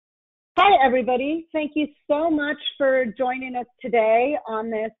Hi, everybody. Thank you so much for joining us today on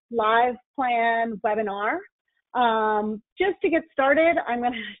this LivePlan webinar. Just to get started, I'm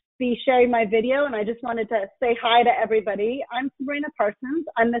going to be sharing my video, and I just wanted to say hi to everybody. I'm Sabrina Parsons.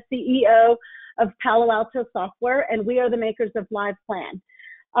 I'm the CEO of Palo Alto Software, and we are the makers of LivePlan.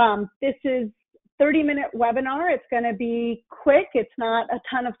 This is a 30-minute webinar. It's going to be quick. It's not a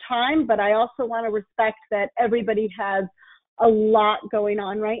ton of time, but I also want to respect that everybody has a lot going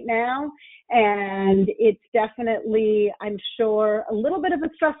on right now, and it's definitely, I'm sure, a little bit of a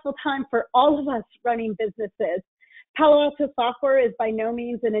stressful time for all of us running businesses. Palo Alto Software is by no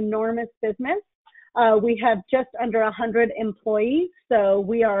means an enormous business. We have just under 100 employees, so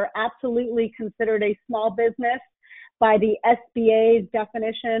we are absolutely considered a small business by the SBA's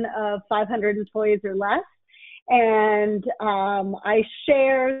definition of 500 employees or less. And I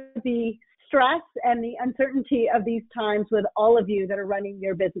share the stress and the uncertainty of these times with all of you that are running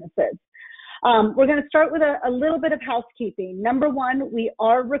your businesses. We're going to start with a little bit of housekeeping. Number one, we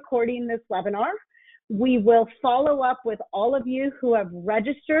are recording this webinar. We will follow up with all of you who have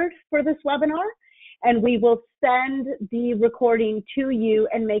registered for this webinar, and we will send the recording to you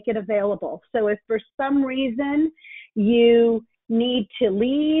and make it available. So if for some reason you need to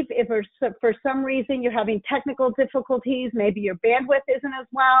leave, if for some reason you're having technical difficulties, maybe your bandwidth isn't as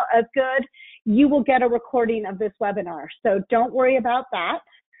good, you will get a recording of this webinar. So don't worry about that.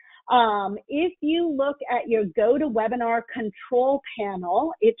 If you look at your GoToWebinar control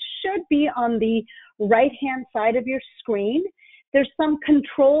panel, it should be on the right-hand side of your screen. There's some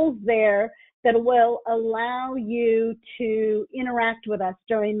controls there that will allow you to interact with us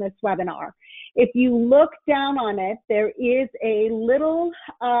during this webinar. If you look down on it, there is a little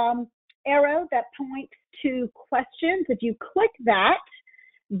arrow that points to questions. If you click that,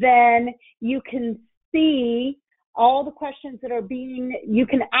 then you can see all the questions that are you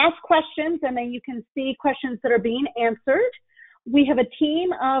can ask questions, and then you can see questions that are being answered. We have a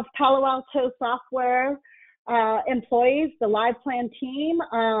team of Palo Alto Software employees, the LivePlan team.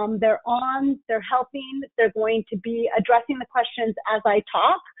 They're helping, they're going to be addressing the questions as I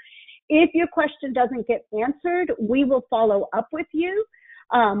talk. If your question doesn't get answered, we will follow up with you.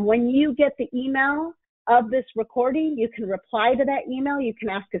 When you get the email of this recording, you can reply to that email. You can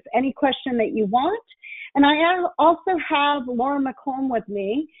ask us any question that you want. And I also have Laura McComb with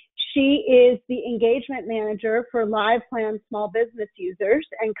me. She is the engagement manager for LivePlan small business users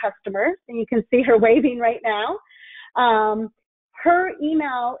and customers. And you can see her waving right now. Her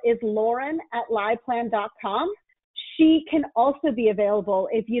email is lauren@liveplan.com. She can also be available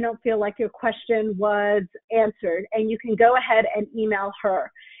if you don't feel like your question was answered, and you can go ahead and email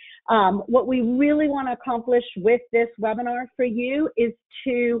her. What we really want to accomplish with this webinar for you is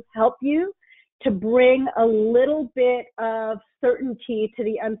to help you to bring a little bit of certainty to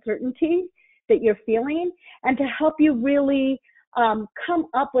the uncertainty that you're feeling, and to help you really come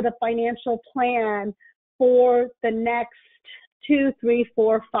up with a financial plan for the next 2, 3,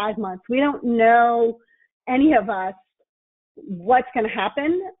 4, 5 months. We don't know, any of us, what's going to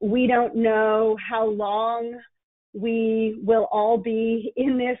happen. We don't know how long we will all be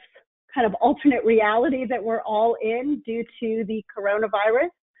in this kind of alternate reality that we're all in due to the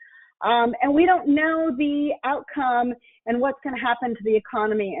coronavirus. And we don't know the outcome and what's going to happen to the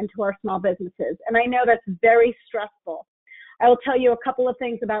economy and to our small businesses. And I know that's very stressful. I will tell you a couple of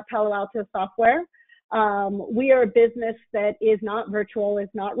things about Palo Alto Software. We are a business that is not virtual, is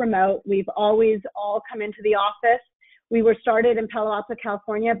not remote. We've always all come into the office. We were started in Palo Alto,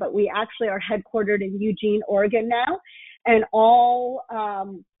 California, but we actually are headquartered in Eugene, Oregon now. And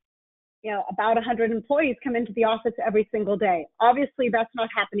about 100 employees come into the office every single day. Obviously, that's not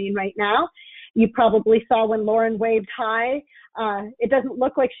happening right now. You probably saw when Lauren waved hi. It doesn't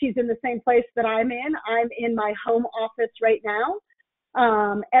look like she's in the same place that I'm in. I'm in my home office right now.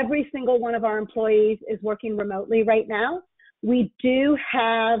 Every single one of our employees is working remotely right now. We do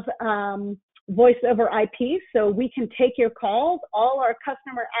have voice over IP, so we can take your calls. All our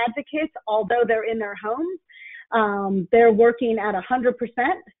customer advocates, although they're in their homes, they're working at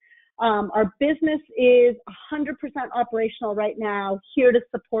 100%. Our business is 100% operational right now, here to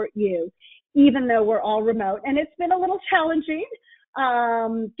support you, even though we're all remote. And it's been a little challenging,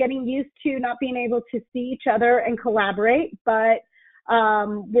 getting used to not being able to see each other and collaborate, but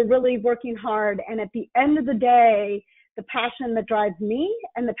we're really working hard. And at the end of the day, the passion that drives me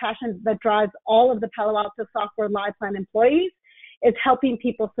and the passion that drives all of the Palo Alto Software LivePlan employees is helping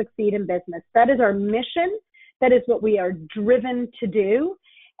people succeed in business. That is our mission. That is what we are driven to do.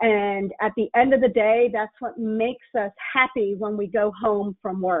 And at the end of the day, that's what makes us happy when we go home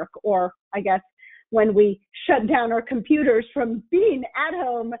from work, or I guess when we shut down our computers from being at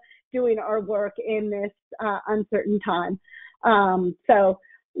home doing our work in this uncertain time. So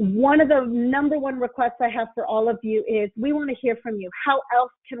one of the number one requests I have for all of you is we want to hear from you. How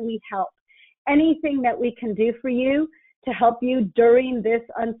else can we help? Anything that we can do for you to help you during this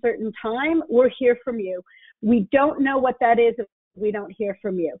uncertain time, we're here from you. We don't know what that is if we don't hear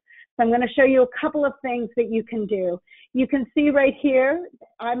from you. So I'm going to show you a couple of things that you can do. You can see right here,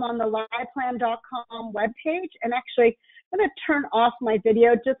 I'm on the LivePlan.com webpage, and actually I'm going to turn off my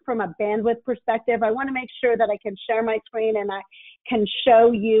video just from a bandwidth perspective. I want to make sure that I can share my screen and I can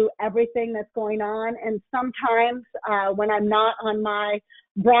show you everything that's going on. And sometimes when I'm not on my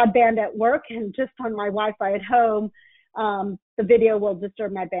broadband at work and just on my Wi-Fi at home, the video will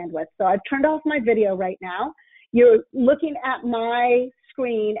disturb my bandwidth. So I've turned off my video right now. You're looking at my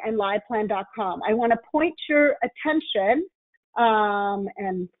screen and liveplan.com. I want to point your attention,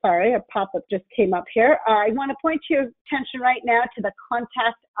 and sorry, a pop-up just came up here. I want to point your attention right now to the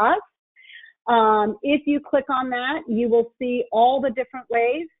Contact Us. If you click on that, you will see all the different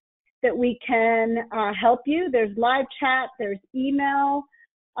ways that we can help you. There's live chat, there's email.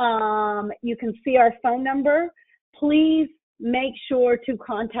 You can see our phone number. Please make sure to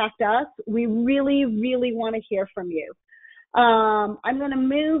contact us. We really, really want to hear from you. I'm going to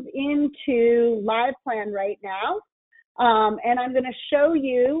move into LivePlan right now, and I'm going to show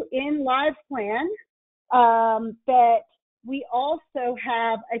you in LivePlan that we also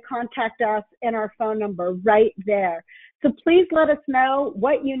have a contact us and our phone number right there. So please let us know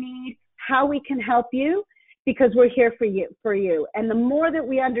what you need, how we can help you, because we're here for you. And the more that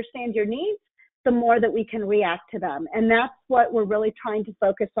we understand your needs, the more that we can react to them. And that's what we're really trying to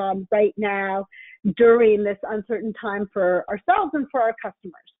focus on right now during this uncertain time for ourselves and for our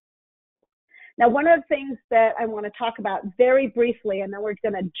customers. Now, one of the things that I want to talk about very briefly, and then we're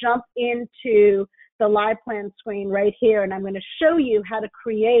going to jump into the LivePlan screen right here, and I'm going to show you how to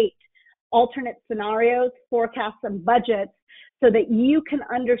create alternate scenarios, forecasts, and budgets so that you can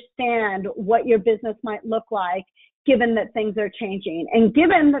understand what your business might look like given that things are changing. And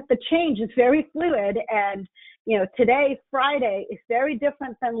given that the change is very fluid, and today, Friday, is very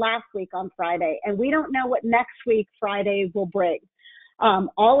different than last week on Friday, and we don't know what next week Friday will bring.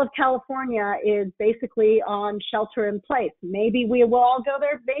 All of California is basically on shelter in place. Maybe we will all go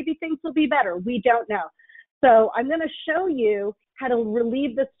there. Maybe things will be better. We don't know. So I'm going to show you how to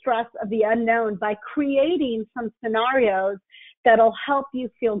relieve the stress of the unknown by creating some scenarios that'll help you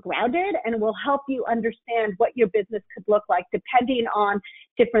feel grounded and will help you understand what your business could look like depending on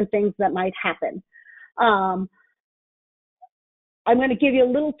different things that might happen. I'm going to give you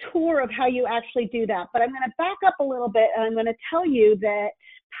a little tour of how you actually do that, but I'm going to back up a little bit and I'm going to tell you that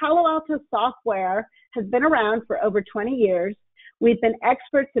Palo Alto Software has been around for over 20 years. We've been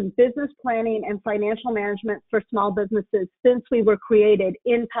experts in business planning and financial management for small businesses since we were created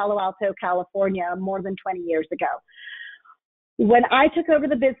in Palo Alto, California, more than 20 years ago. When I took over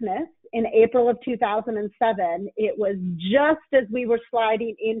the business in April of 2007, it was just as we were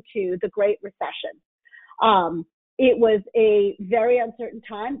sliding into the Great Recession. It was a very uncertain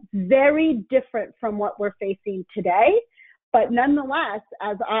time, very different from what we're facing today. But nonetheless,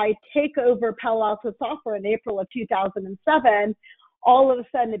 as I take over Palo Alto Software in April of 2007, all of a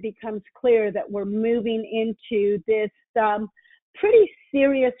sudden it becomes clear that we're moving into this pretty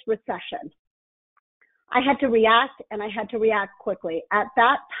serious recession. I had to react, and I had to react quickly. At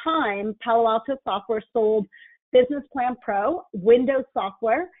that time, Palo Alto Software sold Business Plan Pro, Windows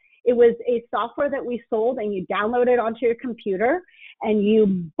software. It was a software that we sold, and you download it onto your computer, and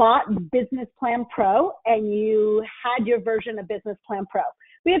you bought Business Plan Pro, and you had your version of Business Plan Pro.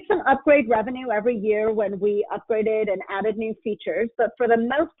 We had some upgrade revenue every year when we upgraded and added new features, but for the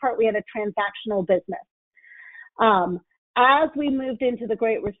most part, we had a transactional business. As we moved into the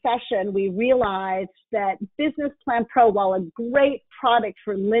Great Recession, we realized that Business Plan Pro, while a great product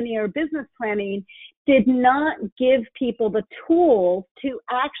for linear business planning, did not give people the tools to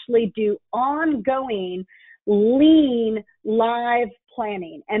actually do ongoing, lean, live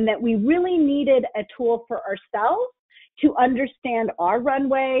planning, and that we really needed a tool for ourselves to understand our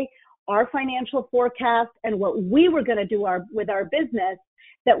runway, our financial forecast, and what we were going to do with our business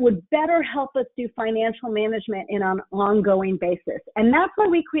that would better help us do financial management in an ongoing basis. And that's why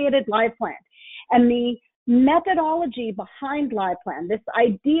we created LivePlan. And the methodology behind LivePlan, this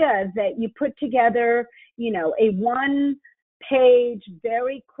idea that you put together, a one-page,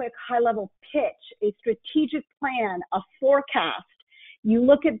 very quick, high-level pitch, a strategic plan, a forecast. You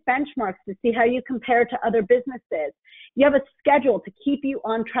look at benchmarks to see how you compare to other businesses. You have a schedule to keep you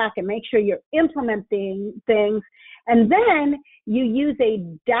on track and make sure you're implementing things. And then you use a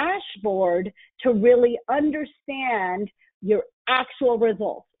dashboard to really understand your actual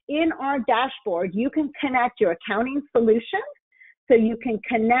results. in our dashboard, you can connect your accounting solution. So you can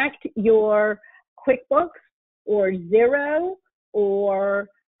connect your QuickBooks or Xero or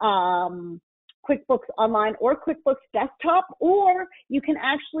QuickBooks Online or QuickBooks Desktop, or you can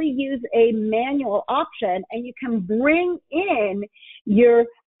actually use a manual option and you can bring in your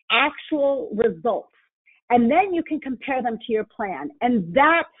actual results. And then you can compare them to your plan. And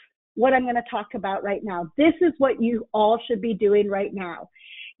that's what I'm going to talk about right now. This is what you all should be doing right now.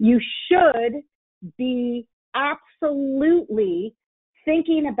 You should be absolutely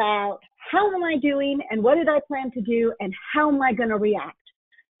thinking about how am I doing and what did I plan to do and how am I going to react.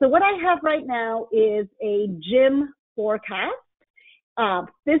 So what I have right now is a gym forecast,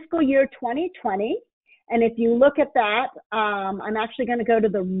 fiscal year 2020. And if you look at that, I'm actually going to go to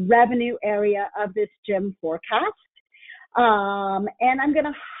the revenue area of this gym forecast. And I'm going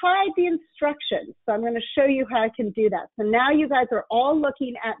to hide the instructions. So I'm going to show you how I can do that. So now you guys are all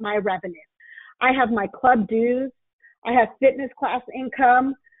looking at my revenue. I have my club dues. I have fitness class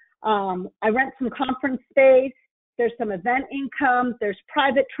income. I rent some conference space. There's some event income. There's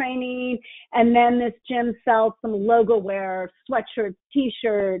private training. And then this gym sells some logo wear, sweatshirts,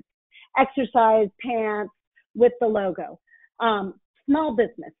 t-shirts, exercise pants with the logo. Small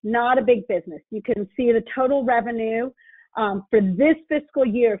business, not a big business. You can see the total revenue for this fiscal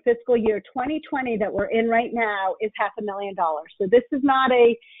year 2020 that we're in right now is $500,000. So this is not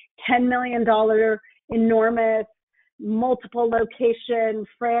a $10 million enormous multiple location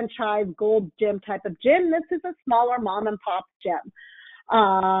franchise gold gym type of gym. This is a smaller mom and pop gym.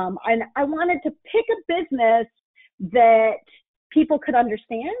 And I wanted to pick a business that people could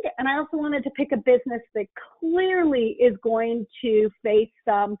understand. And I also wanted to pick a business that clearly is going to face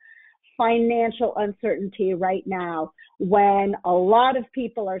some financial uncertainty right now when a lot of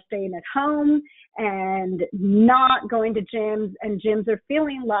people are staying at home and not going to gyms, and gyms are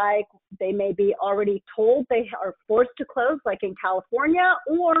feeling like they may be already told they are forced to close, like in California,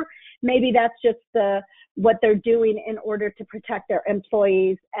 or maybe that's just what they're doing in order to protect their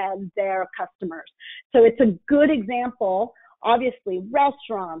employees and their customers. So it's a good example. Obviously,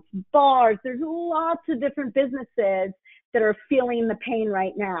 restaurants, bars, there's lots of different businesses that are feeling the pain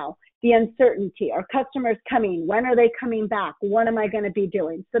right now, the uncertainty. Are customers coming? When are they coming back? What am I going to be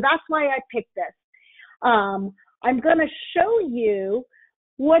doing? So that's why I picked this. I'm going to show you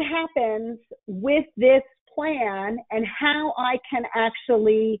what happens with this plan and how I can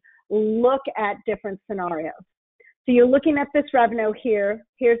actually look at different scenarios. So you're looking at this revenue here.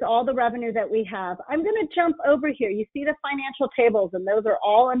 Here's all the revenue that we have. I'm going to jump over here. You see the financial tables, and those are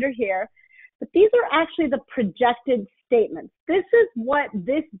all under here. But these are actually the projected statements. This is what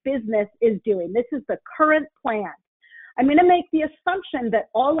this business is doing. This is the current plan. I'm going to make the assumption that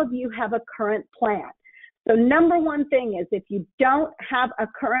all of you have a current plan. So number one thing is, if you don't have a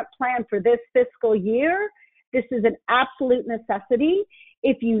current plan for this fiscal year, this is an absolute necessity.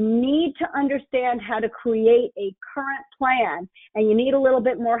 If you need to understand how to create a current plan and you need a little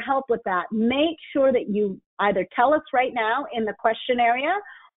bit more help with that, make sure that you either tell us right now in the question area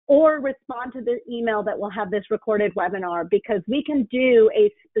or respond to the email that will have this recorded webinar, because we can do a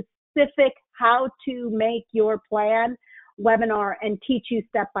specific how to make your plan webinar and teach you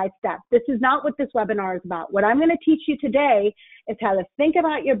step by step. This is not what this webinar is about. What I'm going to teach you today is how to think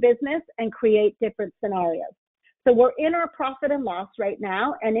about your business and create different scenarios. So we're in our profit and loss right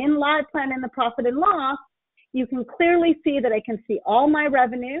now, and in LivePlan in the profit and loss, you can clearly see that I can see all my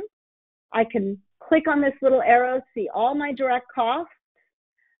revenue. I can click on this little arrow, see all my direct costs.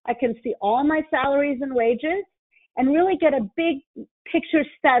 I can see all my salaries and wages, and really get a big picture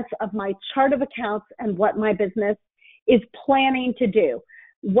sense of my chart of accounts and what my business is planning to do.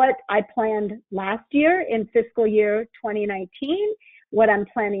 What I planned last year in fiscal year 2019, what I'm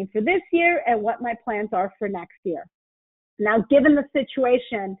planning for this year, and what my plans are for next year. Now, given the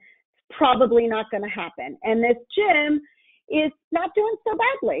situation, it's probably not going to happen. And this gym is not doing so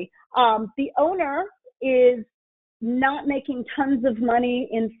badly. The owner is not making tons of money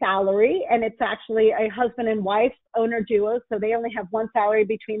in salary, and it's actually a husband and wife owner duo, so they only have one salary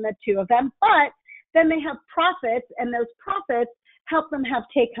between the two of them, but then they have profits, and those profits help them have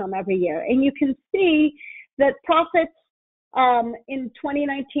take home every year. And you can see that profits in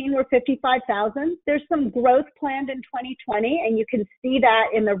 2019 were $55,000. There's some growth planned in 2020, and you can see that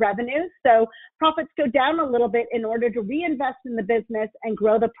in the revenue. So profits go down a little bit in order to reinvest in the business and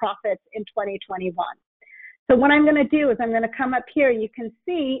grow the profits in 2021. So what I'm going to do is I'm going to come up here. You can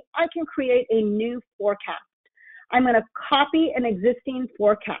see I can create a new forecast. I'm going to copy an existing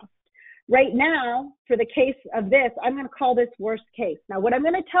forecast. Right now, for the case of this, I'm going to call this worst case. Now, what I'm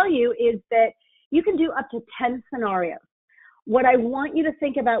going to tell you is that you can do up to 10 scenarios. what I want you to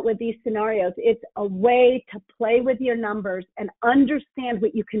think about with these scenarios, it's a way to play with your numbers and understand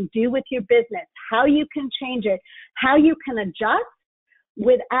what you can do with your business, how you can change it, how you can adjust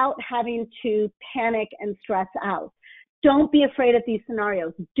without having to panic and stress out. Don't be afraid of these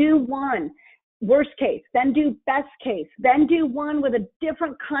scenarios. Do one worst case, then do best case, then do one with a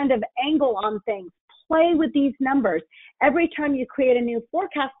different kind of angle on things. Play with these numbers. Every time you create a new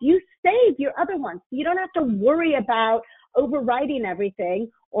forecast, you save your other ones. You don't have to worry about overwriting everything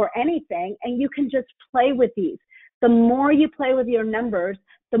or anything, and you can just play with these. The more you play with your numbers,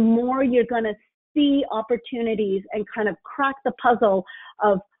 the more you're going to see opportunities and kind of crack the puzzle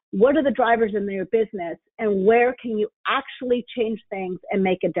of what are the drivers in your business and where can you actually change things and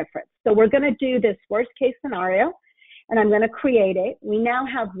make a difference. So we're going to do this worst case scenario, and I'm going to create it. We now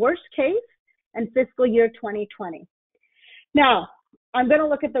have worst case and fiscal year 2020. Now, I'm going to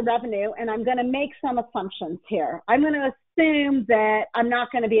look at the revenue, and I'm going to make some assumptions here. I'm going to assume that I'm not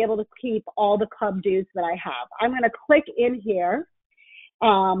going to be able to keep all the club dues that I have. I'm going to click in here.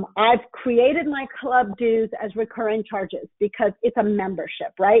 I've created my club dues as recurring charges because it's a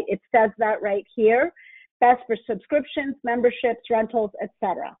membership, right? It says that right here. Best for subscriptions, memberships, rentals,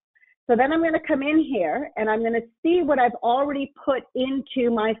 etc. So then I'm going to come in here, and I'm going to see what I've already put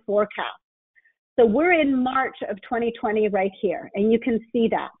into my forecast. So we're in March of 2020 right here, and you can see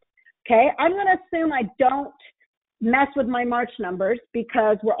that, okay? I'm going to assume I don't mess with my March numbers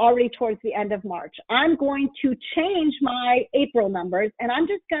because we're already towards the end of March. I'm going to change my April numbers, and I'm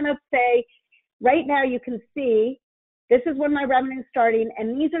just going to say, right now you can see this is when my revenue is starting,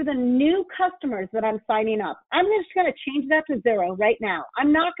 and these are the new customers that I'm signing up. I'm just going to change that to 0 right now.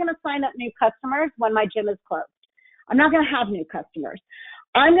 I'm not going to sign up new customers when my gym is closed. I'm not going to have new customers.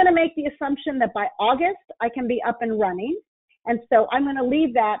 I'm going to make the assumption that by August, I can be up and running. And so I'm going to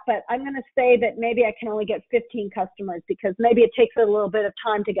leave that, but I'm going to say that maybe I can only get 15 customers because maybe it takes a little bit of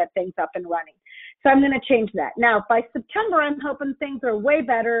time to get things up and running. So I'm going to change that. Now, by September, I'm hoping things are way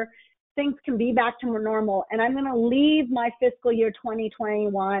better. Things can be back to more normal. And I'm going to leave my fiscal year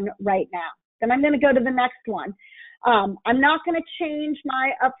 2021 right now. Then I'm going to go to the next one. I'm not going to change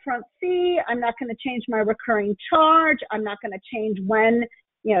my upfront fee. I'm not going to change my recurring charge. I'm not going to change when,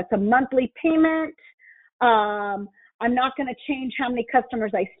 it's a monthly payment. I'm not going to change how many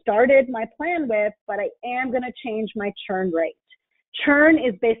customers I started my plan with, but I am going to change my churn rate. Churn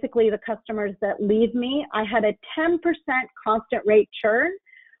is basically the customers that leave me. I had a 10% constant rate churn,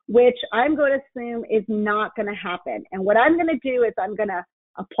 which I'm going to assume is not going to happen. And what I'm going to do is I'm going to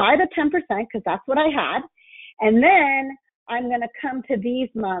apply the 10% because that's what I had. And then I'm going to come to these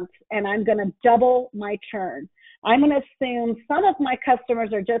months and I'm going to double my churn. I'm going to assume some of my customers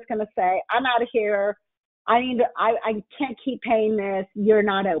are just going to say, I'm out of here. I can't keep paying this. You're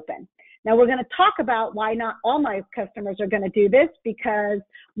not open. Now we're going to talk about why not all my customers are going to do this because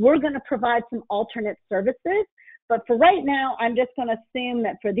we're going to provide some alternate services. But for right now, I'm just going to assume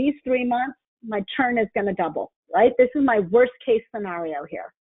that for these 3 months, my churn is going to double, right? This is my worst case scenario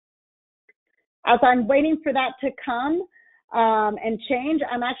here. As I'm waiting for that to come and change,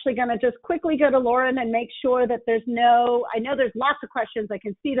 I'm actually going to just quickly go to Lauren and make sure that I know there's lots of questions. I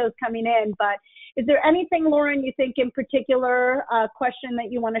can see those coming in, but is there anything, Lauren, you think in particular question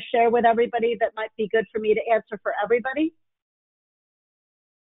that you want to share with everybody that might be good for me to answer for everybody?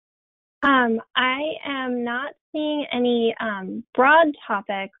 I am not seeing any broad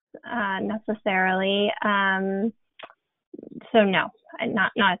topics necessarily. So no,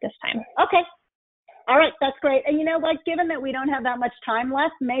 not at this time. Okay. All right, that's great. And given that we don't have that much time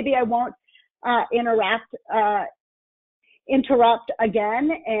left, maybe I won't interrupt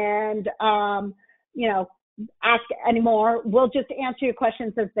again and, ask anymore. We'll just answer your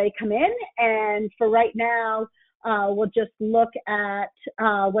questions as they come in. And for right now, we'll just look at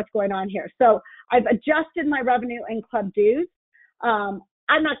what's going on here. So I've adjusted my revenue and club dues. I'm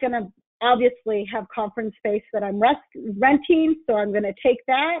not going to obviously have conference space that I'm renting, so I'm going to take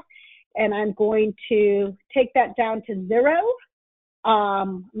that. And I'm going to take that down to 0.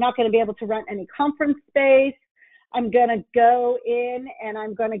 I'm not going to be able to rent any conference space. I'm going to go in and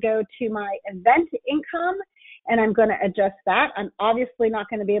I'm going to go to my event income and I'm going to adjust that. I'm obviously not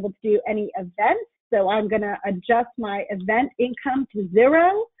going to be able to do any events, so I'm going to adjust my event income to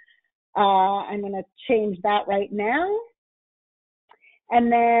 0. I'm going to change that right now. And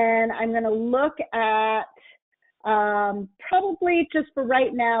then I'm going to look at probably just for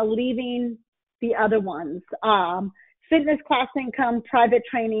right now, leaving the other ones, fitness class income, private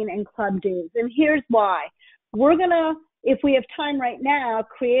training, and club dues. And here's why. We're going to, if we have time right now,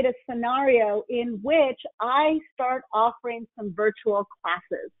 create a scenario in which I start offering some virtual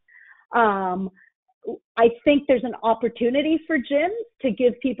classes. I think there's an opportunity for gyms to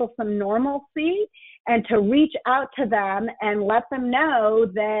give people some normalcy and to reach out to them and let them know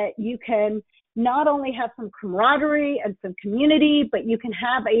that you can not only have some camaraderie and some community, but you can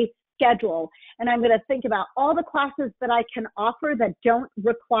have a schedule. And I'm going to think about all the classes that I can offer that don't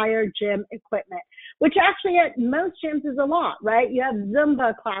require gym equipment, which actually at most gyms is a lot, right? You have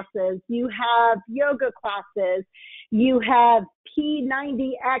Zumba classes, you have yoga classes, you have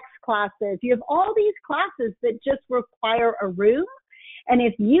P90X classes, you have all these classes that just require a room. And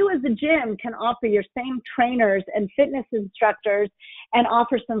if you as a gym can offer your same trainers and fitness instructors and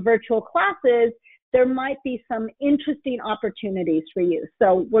offer some virtual classes, there might be some interesting opportunities for you.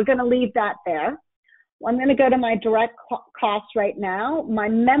 So we're going to leave that there. I'm going to go to my direct costs right now. My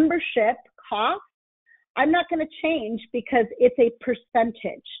membership cost, I'm not going to change because it's a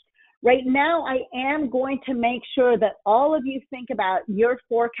percentage. Right now, I am going to make sure that all of you think about your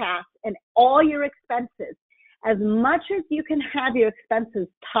forecast and all your expenses. As much as you can have your expenses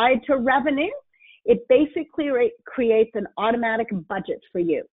tied to revenue, it basically creates an automatic budget for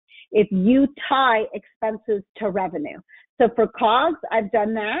you if you tie expenses to revenue. So for COGS, I've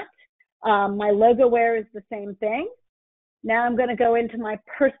done that. My logo wear is the same thing. Now I'm going to go into my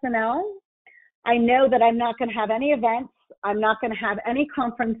personnel. I know that I'm not going to have any events. I'm not going to have any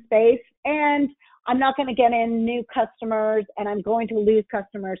conference space, and I'm not going to get in new customers, and I'm going to lose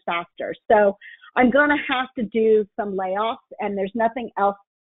customers faster. So I'm going to have to do some layoffs, and there's nothing else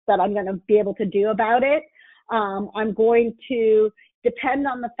that I'm going to be able to do about it. I'm going to depend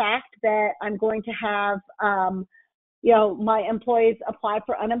on the fact that I'm going to have, my employees apply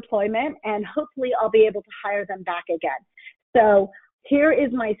for unemployment, and hopefully I'll be able to hire them back again. So here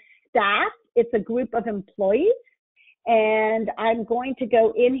is my staff. It's a group of employees, and I'm going to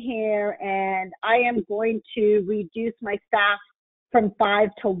go in here and I am going to reduce my staff from 5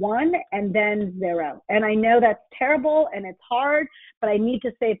 to 1 and then 0. And I know that's terrible and it's hard, but I need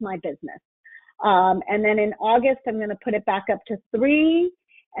to save my business. And then in August, I'm going to put it back up to 3,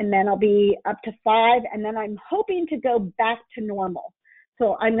 and then I'll be up to 5, and then I'm hoping to go back to normal.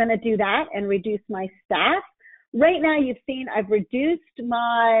 So I'm going to do that and reduce my staff. Right now, you've seen I've reduced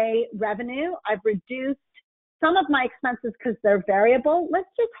my revenue. I've reduced some of my expenses because they're variable. Let's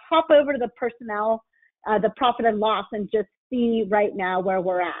just hop over to the personnel, the profit and loss, and just see right now where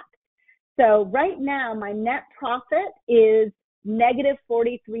we're at. So right now, my net profit is negative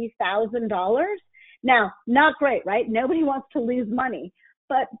 $43,000. Now, not great, right? Nobody wants to lose money,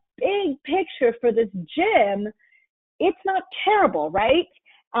 but big picture for this gym, it's not terrible, right?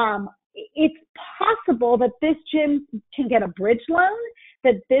 It's possible that this gym can get a bridge loan,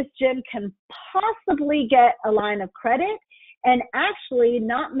 that this gym can possibly get a line of credit and actually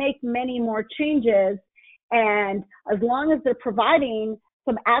not make many more changes. And as long as they're providing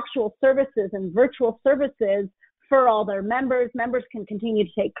some actual services and virtual services for all their members, members can continue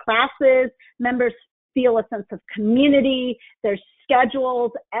to take classes, members feel a sense of community, there's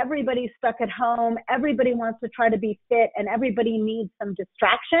schedules, everybody's stuck at home, everybody wants to try to be fit, and everybody needs some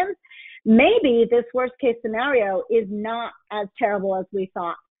distractions. Maybe this worst case scenario is not as terrible as we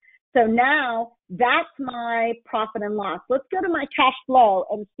thought. So now that's my profit and loss. Let's go to my cash flow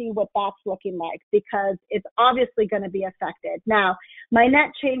and see what that's looking like, because it's obviously going to be affected. Now, my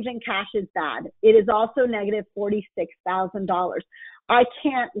net change in cash is bad. It is also negative $46,000. I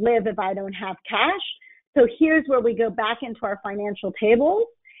can't live if I don't have cash. So here's where we go back into our financial tables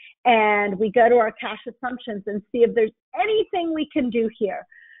and we go to our cash assumptions and see if there's anything we can do here.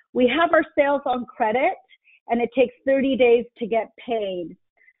 We have our sales on credit and it takes 30 days to get paid.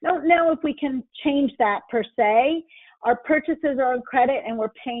 Don't know if we can change that per se. Our purchases are on credit and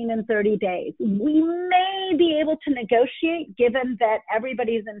we're paying in 30 days. We may be able to negotiate given that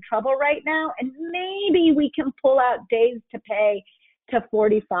everybody's in trouble right now, and maybe we can pull out days to pay to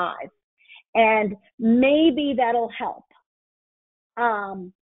 45. And maybe that'll help.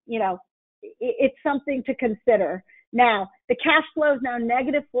 It's something to consider. Now, the cash flow is now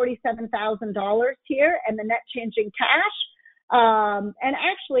negative $47,000 here, and the net change in cash. And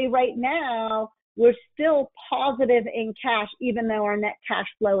actually, right now, we're still positive in cash, even though our net cash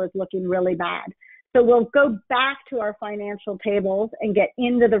flow is looking really bad. So we'll go back to our financial tables and get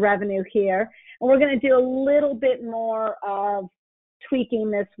into the revenue here. And we're going to do a little bit more of tweaking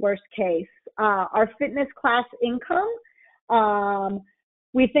this worst case. Our fitness class income,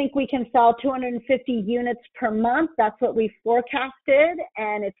 we think we can sell 250 units per month. That's what we forecasted,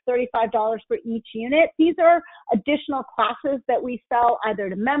 and it's $35 for each unit. These are additional classes that we sell either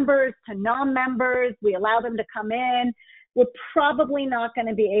to members, to non-members. We allow them to come in. We're probably not going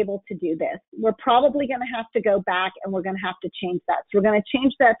to be able to do this. We're probably going to have to go back and we're going to have to change that. So we're going to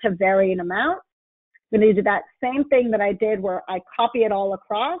change that to varying amounts. I'm going to do that same thing that I did where I copy it all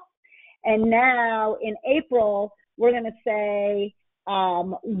across. And now in April, we're going to say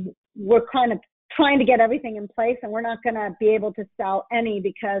we're kind of trying to get everything in place, and we're not going to be able to sell any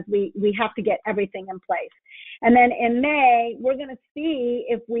because we have to get everything in place. And then in May, we're going to see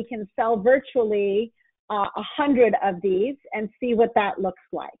if we can sell virtually 100 of these and see what that looks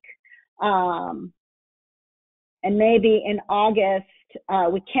like. And maybe in August,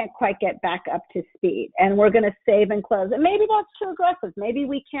 we can't quite get back up to speed, and we're going to save and close. And maybe that's too aggressive. Maybe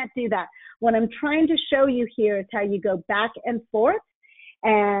we can't do that. What I'm trying to show you here is how you go back and forth.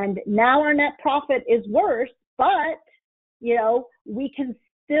 And now our net profit is worse, but, you know, we can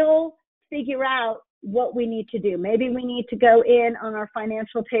still figure out what we need to do. Maybe we need to go in on our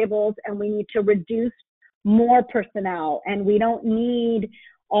financial tables and we need to reduce more personnel, and we don't need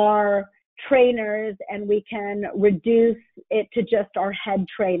our trainers, and we can reduce it to just our head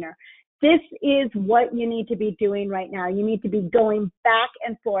trainer. This is what you need to be doing right now. You need to be going back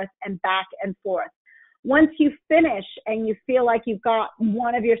and forth and back and forth. Once you finish and you feel like you've got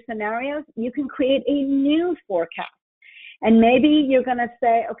one of your scenarios, you can create a new forecast. And maybe you're going to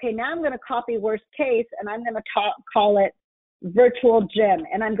say, okay, now I'm going to copy worst case, and I'm going to call it virtual gym.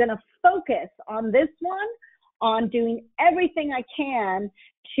 And I'm going to focus on this one, on doing everything I can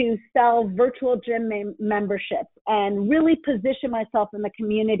to sell virtual gym memberships and really position myself in the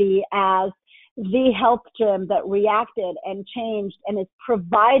community as the health gym that reacted and changed and is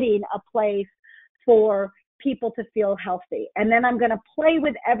providing a place for people to feel healthy. And then I'm going to play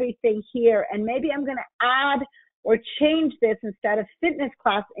with everything here, and maybe I'm going to add or change this. Instead of fitness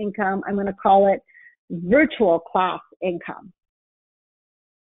class income, I'm going to call it virtual class income.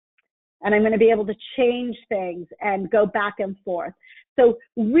 And I'm going to be able to change things and go back and forth. So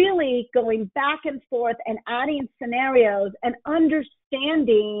really going back and forth and adding scenarios and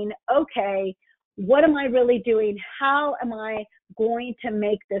understanding, okay, what am I really doing? How am I going to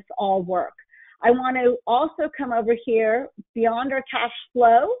make this all work? I want to also come over here beyond our cash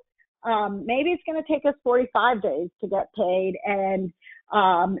flow. Maybe it's going to take us 45 days to get paid and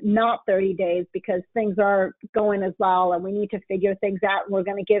not 30 days because things are going as well and we need to figure things out, and we're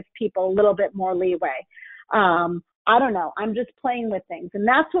going to give people a little bit more leeway. I don't know. I'm just playing with things. And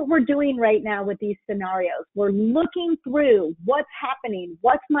that's what we're doing right now with these scenarios. We're looking through what's happening,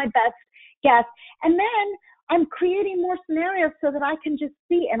 what's my best guess, and then I'm creating more scenarios so that I can just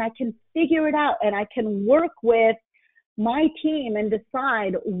see and I can figure it out, and I can work with my team and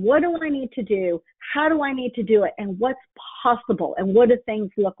decide, what do I need to do? How do I need to do it? And what's possible? And what do things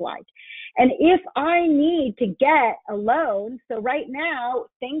look like? And if I need to get a loan, so right now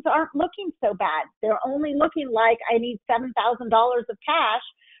things aren't looking so bad. They're only looking like I need $7,000 of cash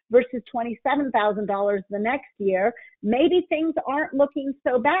versus $27,000 the next year. Maybe things aren't looking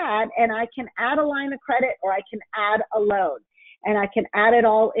so bad, and I can add a line of credit or I can add a loan, and I can add it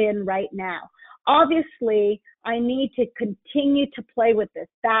all in right now. Obviously, I need to continue to play with this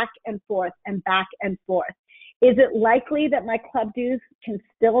back and forth and back and forth. Is it likely that my club dues can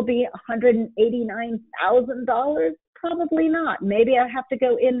still be $189,000? Probably not. Maybe I have to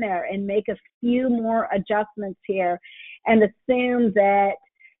go in there and make a few more adjustments here and assume that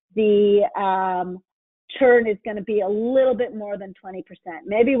the churn is going to be a little bit more than 20%.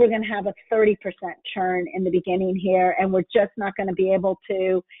 Maybe we're going to have a 30% churn in the beginning here, and we're just not going to be able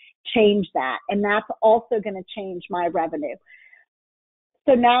to change that. And that's also going to change my revenue.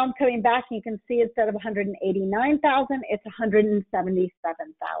 So now I'm coming back, and you can see instead of 189,000, it's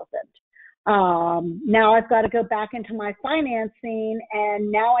 177,000. Now I've got to go back into my financing,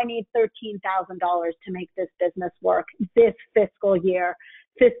 and now I need $13,000 to make this business work this fiscal year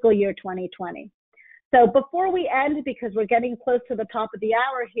 2020. So before we end, because we're getting close to the top of the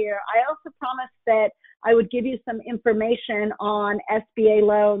hour here, I also promised that I would give you some information on SBA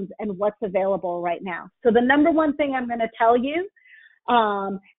loans and what's available right now. So the number one thing I'm going to tell you,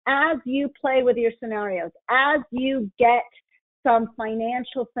 as you play with your scenarios, as you get some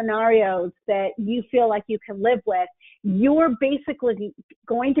financial scenarios that you feel like you can live with, you're basically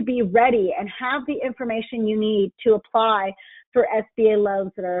going to be ready and have the information you need to apply for SBA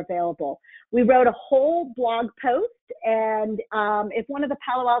loans that are available. We wrote a whole blog post, and if one of the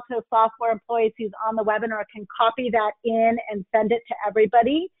Palo Alto Software employees who's on the webinar can copy that in and send it to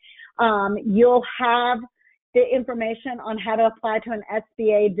everybody, you'll have the information on how to apply to an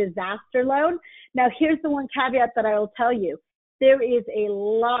SBA disaster loan. Now, here's the one caveat that I will tell you. There is a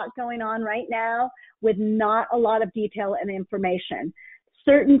lot going on right now with not a lot of detail and information.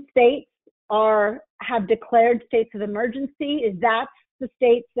 Certain states have declared states of emergency. That's the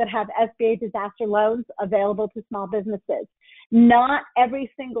states that have SBA disaster loans available to small businesses. Not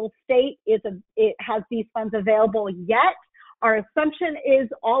every single state it has these funds available yet. Our assumption is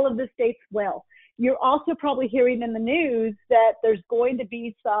all of the states will. You're also probably hearing in the news that there's going to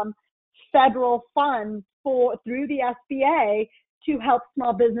be some federal funds through the SBA to help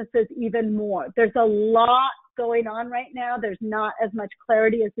small businesses even more. There's a lot going on right now. There's not as much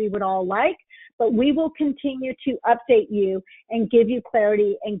clarity as we would all like, but we will continue to update you and give you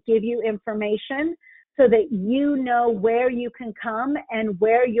clarity and give you information so that you know where you can come and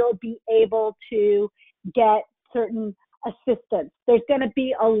where you'll be able to get certain assistance. There's going to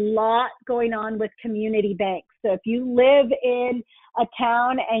be a lot going on with community banks. So if you live in a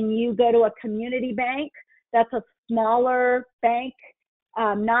town and you go to a community bank, that's a smaller bank,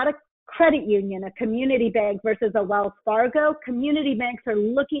 not a credit union, a community bank versus a Wells Fargo. Community banks are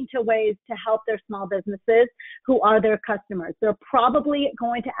looking to ways to help their small businesses who are their customers. They're probably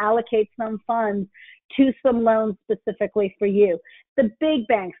going to allocate some funds to some loans specifically for you. The big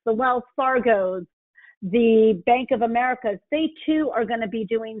banks, the Wells Fargos, the Bank of Americas, they too are going to be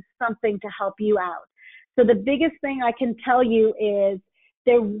doing something to help you out. So the biggest thing I can tell you is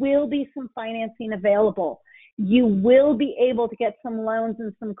there will be some financing available. You will be able to get some loans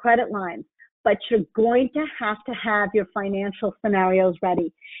and some credit lines, but you're going to have your financial scenarios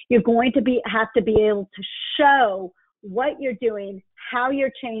ready. You're going to have to be able to show what you're doing, how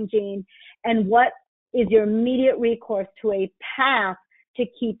you're changing, and what is your immediate recourse to a path to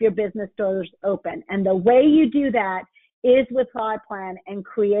keep your business doors open. And the way you do that is with LivePlan and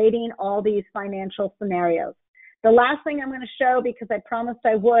creating all these financial scenarios. The last thing I'm going to show, because I promised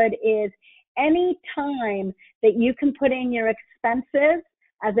I would, is any time that you can put in your expenses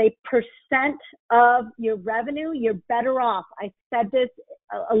as a percent of your revenue, you're better off. I said this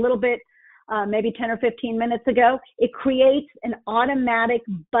a little bit, maybe 10 or 15 minutes ago. It creates an automatic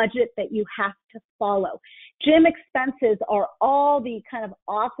budget that you have to follow. Gym expenses are all the kind of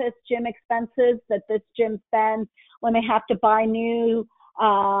office gym expenses that this gym spends when they have to buy new,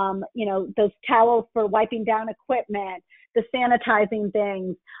 those towels for wiping down equipment, the sanitizing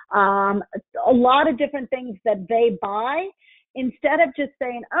things, a lot of different things that they buy. Instead of just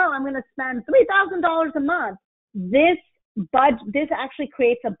saying, oh, I'm going to spend $3,000 a month, this actually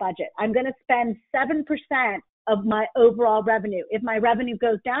creates a budget. I'm going to spend 7% of my overall revenue. If my revenue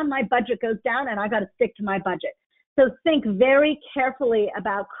goes down, my budget goes down, and I got to stick to my budget. So think very carefully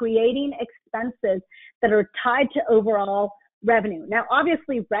about creating expenses that are tied to overall revenue. Now,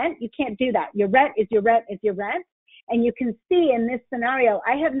 obviously, rent, you can't do that. Your rent is your rent is your rent. And you can see in this scenario,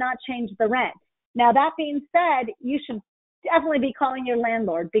 I have not changed the rent. Now, that being said, you should definitely be calling your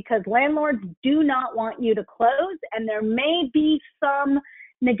landlord, because landlords do not want you to close, and there may be some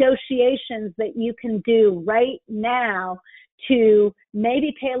negotiations that you can do right now to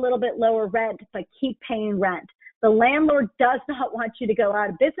maybe pay a little bit lower rent, but keep paying rent. The landlord does not want you to go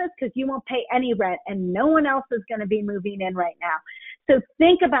out of business because you won't pay any rent, and no one else is going to be moving in right now. So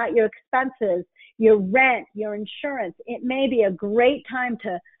think about your expenses, your rent, your insurance. It may be a great time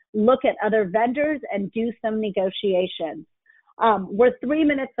to look at other vendors and do some negotiations. We're 3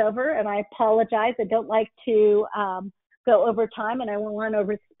 minutes over, and I apologize. I don't like to go over time, and I want to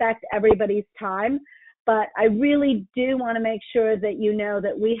respect everybody's time. But I really do want to make sure that you know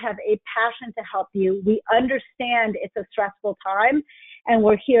that we have a passion to help you. We understand it's a stressful time, and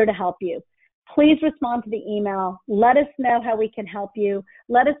we're here to help you. Please respond to the email. Let us know how we can help you.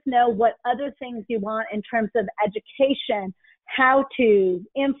 Let us know what other things you want in terms of education, how-to,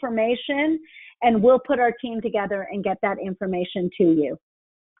 information, and we'll put our team together and get that information to you.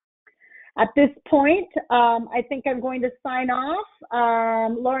 At this point, I think I'm going to sign off.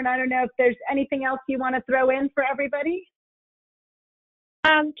 Lauren, I don't know if there's anything else you want to throw in for everybody.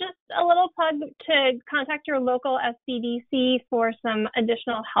 Just a little plug to contact your local SBDC for some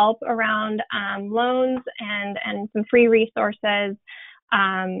additional help around loans and some free resources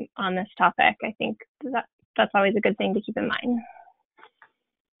on this topic. I think that's always a good thing to keep in mind.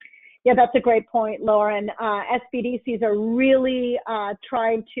 Yeah, that's a great point, Lauren. SBDCs are really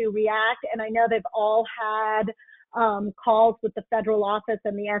trying to react, and I know they've all had calls with the federal office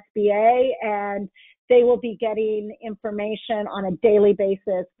and the SBA, and they will be getting information on a daily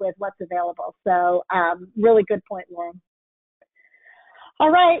basis with what's available. So really good point, Lauren. All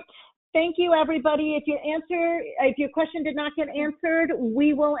right. Thank you, everybody. If your question did not get answered,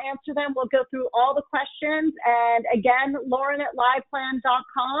 we will answer them. We'll go through all the questions. And again,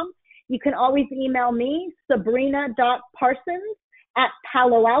 Lauren@liveplan.com. You can always email me,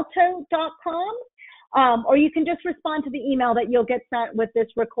 sabrina.parsons@paloalto.com. Or you can just respond to the email that you'll get sent with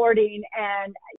this recording, and